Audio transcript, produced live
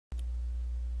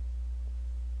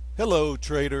Hello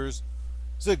traders,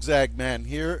 Zigzag Man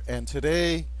here, and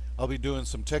today I'll be doing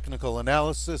some technical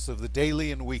analysis of the daily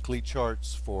and weekly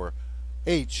charts for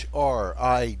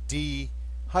HRID,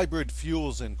 Hybrid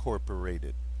Fuels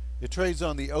Incorporated. It trades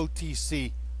on the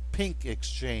OTC Pink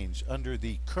Exchange under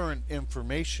the current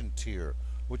information tier,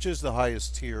 which is the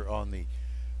highest tier on the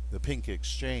Pink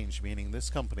Exchange, meaning this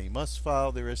company must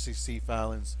file their SEC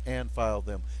filings and file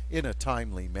them in a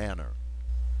timely manner.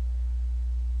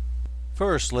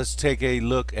 First, let's take a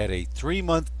look at a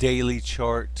 3-month daily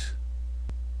chart.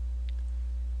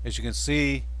 As you can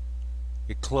see,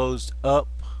 it closed up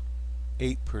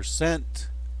 8%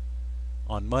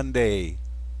 on Monday,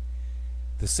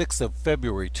 the 6th of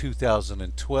February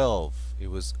 2012. It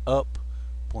was up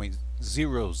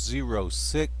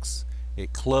 0.006.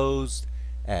 It closed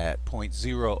at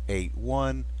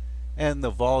 0.081, and the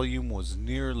volume was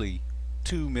nearly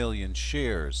 2 million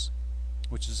shares,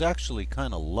 which is actually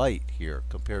kind of light here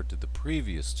compared to the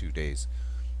previous 2 days.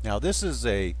 Now this is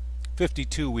a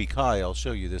 52-week high. I'll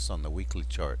show you this on the weekly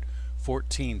chart.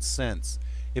 14 cents.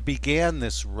 It began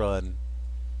this run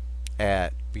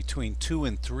at between 2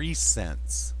 and 3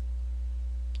 cents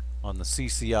on the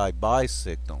CCI buy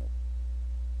signal.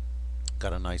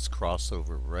 Got a nice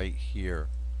crossover right here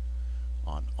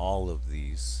on all of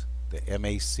these. The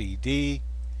MACD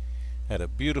had a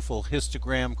beautiful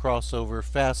histogram crossover.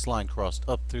 Fast line crossed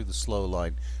up through the slow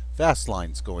line. Fast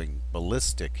line's going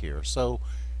ballistic here. So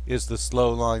is the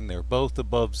slow line. They're both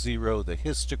above zero. The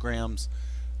histograms,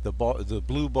 the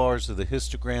blue bars of the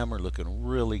histogram are looking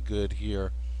really good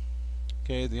here.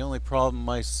 Okay, the only problem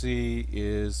I see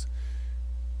is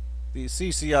the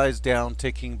CCI is down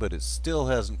ticking, but it still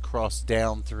hasn't crossed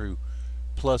down through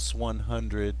plus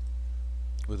 100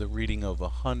 with a reading of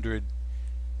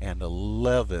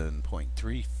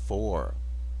 111.34.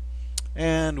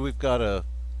 And we've got a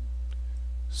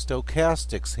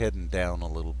stochastics heading down a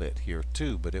little bit here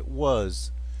too, but it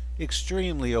was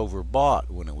extremely overbought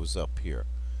when it was up here.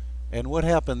 And what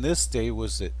happened this day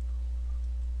was it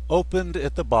opened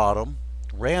at the bottom,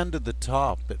 ran to the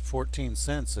top at 14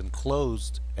 cents and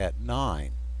closed at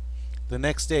 9. The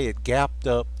next day it gapped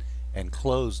up and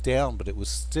closed down, but it was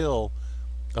still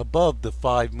above the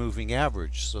 5 moving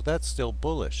average, so that's still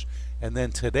bullish. And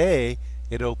then today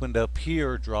it opened up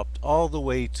here, dropped all the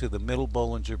way to the middle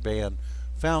Bollinger Band,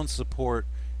 found support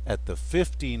at the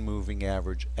 15 moving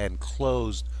average and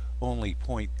closed only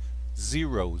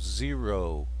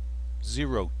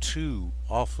 0.0002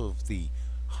 off of the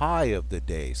high of the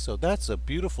day. So that's a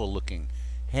beautiful looking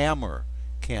hammer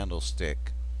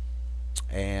candlestick.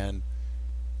 And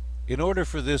in order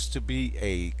for this to be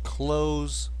a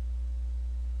close,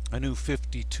 a new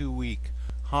 52-week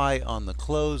high on the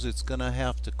close, it's going to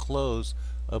have to close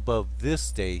above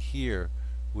this day here,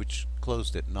 which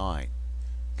closed at 9.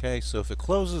 Okay, so if it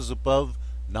closes above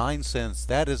 9 cents,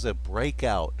 that is a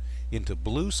breakout into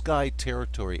blue sky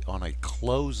territory on a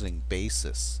closing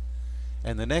basis.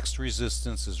 And the next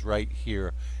resistance is right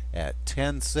here at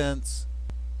 10 cents.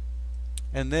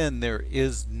 And then there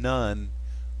is none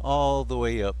all the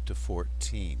way up to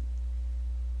 14.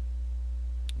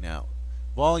 Now,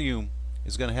 volume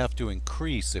is going to have to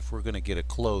increase if we're going to get a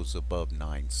close above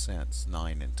 9 cents,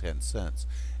 9 and 10 cents.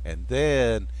 And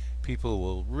then people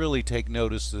will really take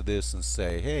notice of this and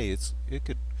say, hey, it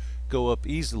could go up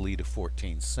easily to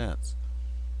 14 cents.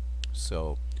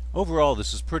 So overall,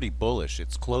 this is pretty bullish.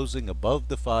 It's closing above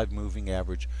the 5 moving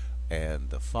average, and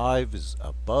the 5 is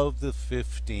above the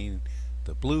 15.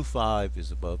 The blue 5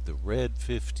 is above the red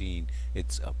 15.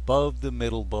 It's above the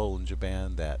middle Bollinger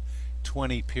Band, that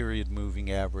 20 period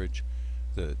moving average,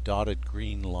 the dotted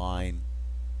green line.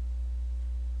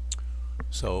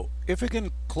 So if it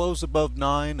can close above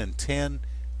 9 and 10,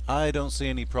 I don't see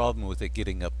any problem with it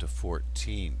getting up to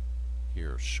 14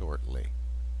 here shortly.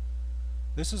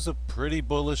 This is a pretty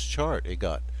bullish chart. It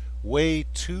got way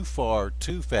too far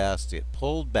too fast. It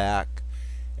pulled back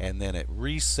and then it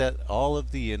reset all of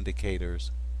the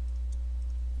indicators,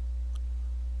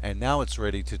 and now it's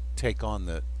ready to take on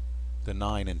the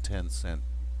 9 and 10 cent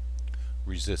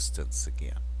resistance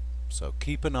again. So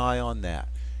keep an eye on that.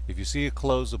 If you see a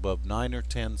close above 9 or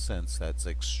 10 cents, that's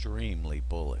extremely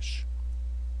bullish.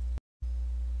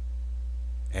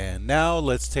 And now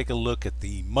let's take a look at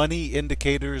the money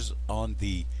indicators on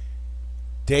the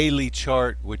daily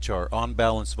chart, which are on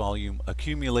balance volume,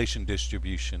 accumulation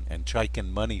distribution, and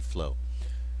Chaikin money flow.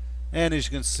 And as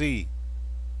you can see,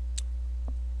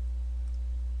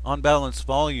 on balance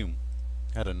volume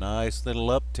had a nice little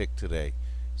uptick today.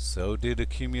 So did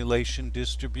accumulation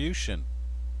distribution,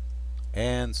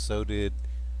 and so did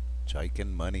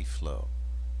Chaikin money flow.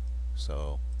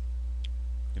 So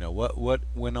what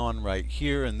went on right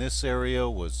here in this area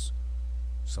was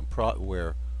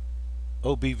where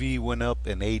OBV went up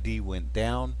and AD went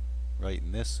down, right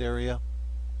in this area.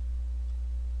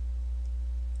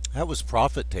 That was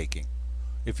profit taking.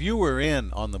 If you were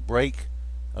in on the break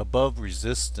above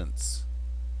resistance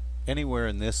anywhere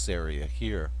in this area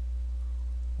here,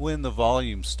 when the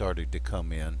volume started to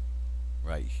come in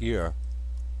right here,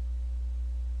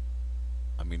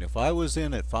 I mean, if I was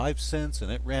in at 5 cents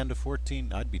and it ran to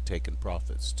 14, I'd be taking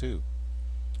profits too.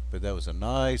 But that was a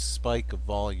nice spike of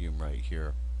volume right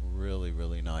here. Really,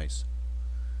 really nice.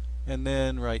 And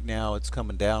then right now it's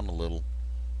coming down a little.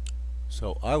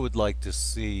 So I would like to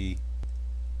see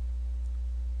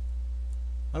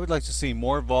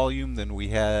more volume than we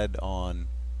had on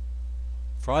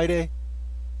Friday.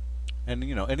 And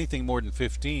anything more than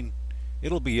 15,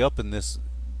 it'll be up in this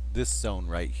zone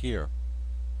right here.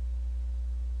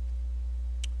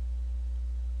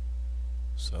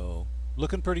 So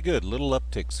looking pretty good. Little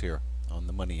upticks here on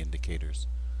the money indicators.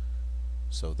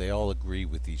 So they all agree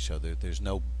with each other. There's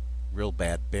no real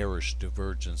bad bearish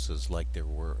divergences like there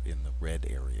were in the red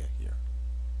area here.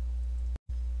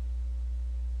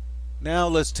 Now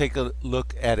let's take a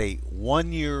look at a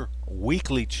 1-year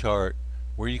weekly chart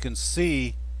where you can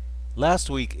see last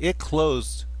week it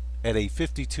closed at a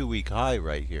 52-week high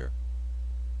right here.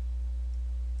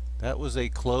 That was a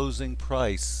closing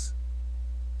price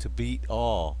to beat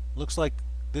all. Looks like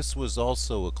this was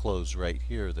also a close right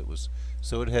here that was,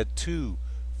 so it had two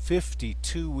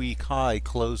 52-week high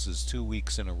closes 2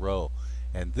 weeks in a row,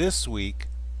 and this week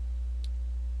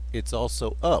it's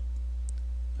also up.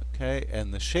 Okay,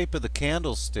 and the shape of the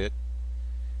candlestick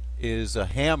is a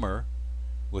hammer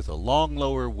with a long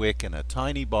lower wick and a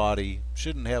tiny body.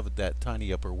 Shouldn't have that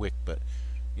tiny upper wick, but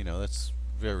that's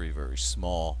very, very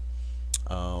small.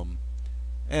 And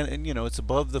it's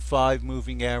above the 5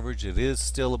 moving average. It is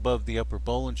still above the upper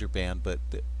Bollinger Band, but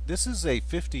this is a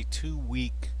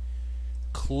 52-week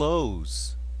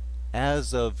close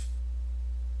as of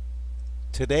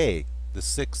today, the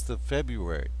 6th of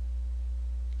February.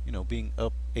 Being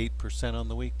up 8% on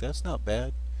the week, that's not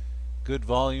bad. Good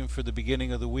volume for the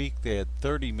beginning of the week. They had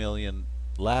 30 million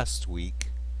last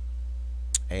week,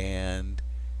 and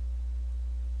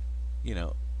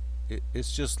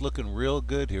it's just looking real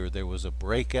good here. There was a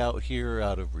breakout here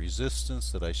out of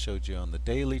resistance that I showed you on the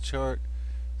daily chart.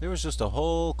 There was just a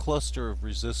whole cluster of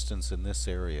resistance in this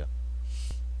area,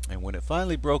 and when it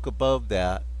finally broke above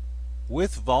that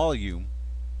with volume,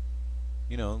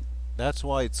 that's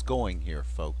why it's going here,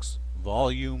 folks.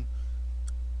 Volume,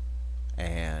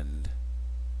 and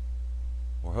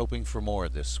we're hoping for more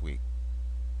this week.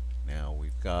 Now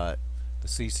we've got the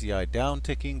CCI down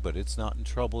ticking, but it's not in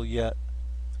trouble yet.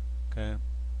 Okay,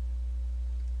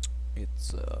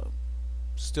 it's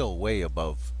still way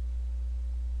above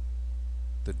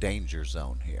the danger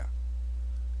zone here.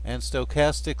 And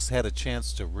stochastics had a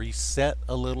chance to reset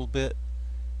a little bit,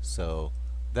 so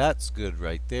that's good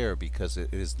right there, because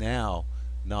it is now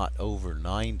not over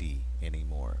 90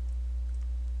 anymore,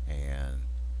 and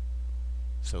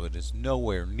so it is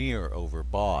nowhere near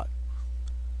overbought.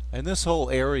 And this whole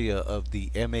area of the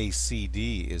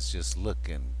MACD is just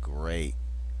looking great.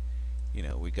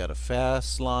 We got a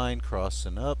fast line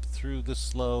crossing up through the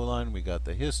slow line. We got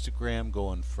the histogram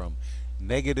going from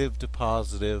negative to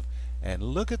positive, and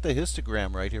look at the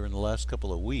histogram right here in the last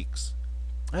couple of weeks.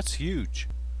 That's huge.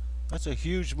 That's a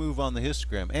huge move on the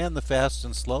histogram, and the fast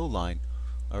and slow line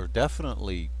are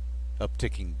definitely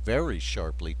upticking very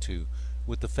sharply too,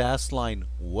 with the fast line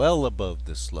well above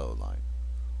the slow line.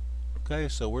 Okay,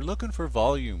 so we're looking for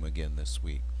volume again this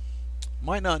week.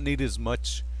 Might not need as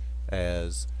much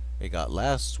as it got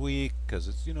last week, because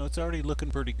it's it's already looking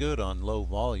pretty good on low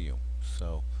volume.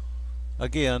 So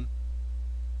again,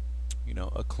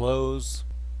 a close,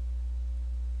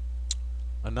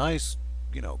 a nice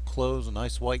close, a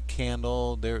nice white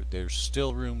candle. There's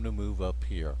still room to move up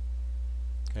here.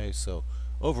 Okay, so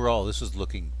overall this is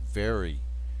looking very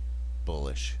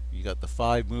bullish. You got the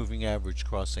 5 moving average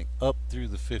crossing up through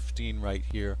the 15 right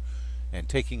here and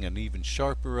taking an even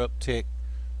sharper uptick,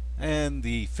 and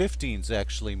the 15's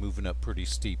actually moving up pretty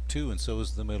steep too, and so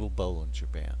is the middle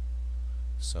Bollinger Band.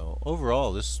 So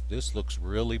overall this looks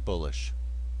really bullish.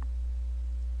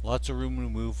 Lots of room to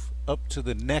move up to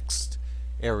the next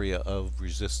area of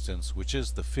resistance, which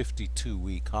is the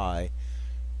 52-week high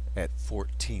at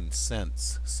 14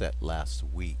 cents set last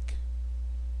week.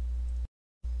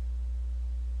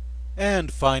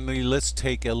 And finally, let's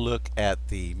take a look at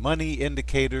the money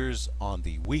indicators on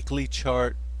the weekly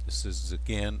chart. This is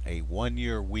again a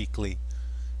 1-year weekly,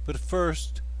 but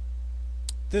first,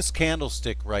 this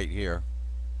candlestick right here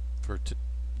for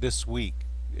this week,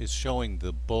 is showing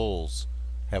the bulls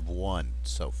have won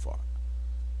so far.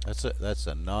 That's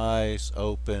a nice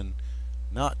open,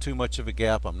 not too much of a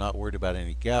gap. I'm not worried about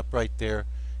any gap right there.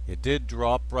 It did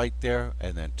drop right there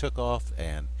and then took off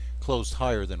and closed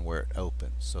higher than where it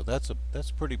opened. So that's a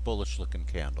pretty bullish looking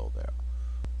candle there,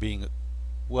 being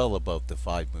well above the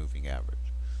 5 moving average.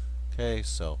 Okay,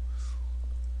 so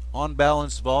on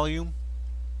balance volume,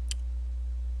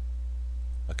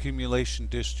 accumulation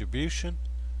distribution,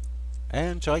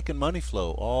 and Chaikin money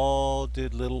flow all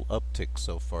did little upticks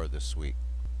so far this week.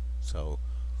 So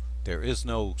there is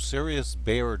no serious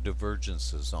bear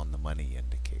divergences on the money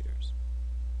indicators.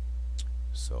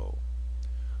 So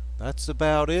that's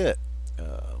about it.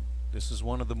 This is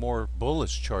one of the more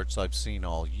bullish charts I've seen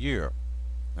all year,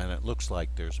 and it looks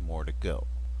like there's more to go.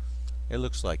 It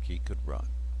looks like he could run.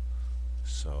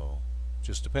 So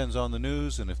just depends on the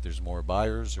news and if there's more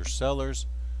buyers or sellers.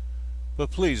 But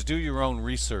please do your own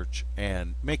research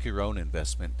and make your own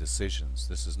investment decisions.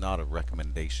 This is not a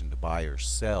recommendation to buy or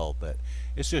sell, but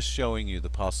it's just showing you the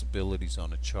possibilities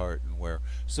on a chart and where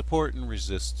support and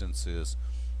resistance is.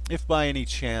 If by any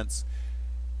chance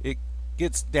it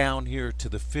gets down here to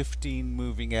the 15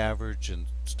 moving average and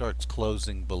starts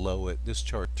closing below it, this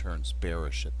chart turns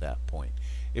bearish at that point.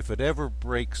 If it ever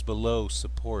breaks below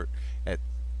support at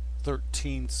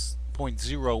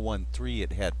 13.013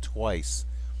 it had twice,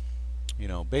 you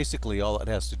know, basically all it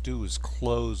has to do is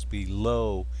close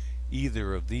below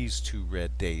either of these 2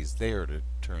 red days there to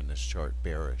turn this chart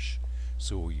bearish.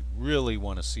 So we really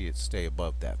want to see it stay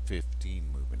above that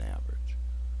 15 moving average.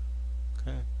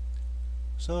 Okay,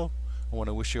 so I want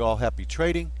to wish you all happy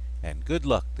trading and good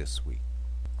luck this week.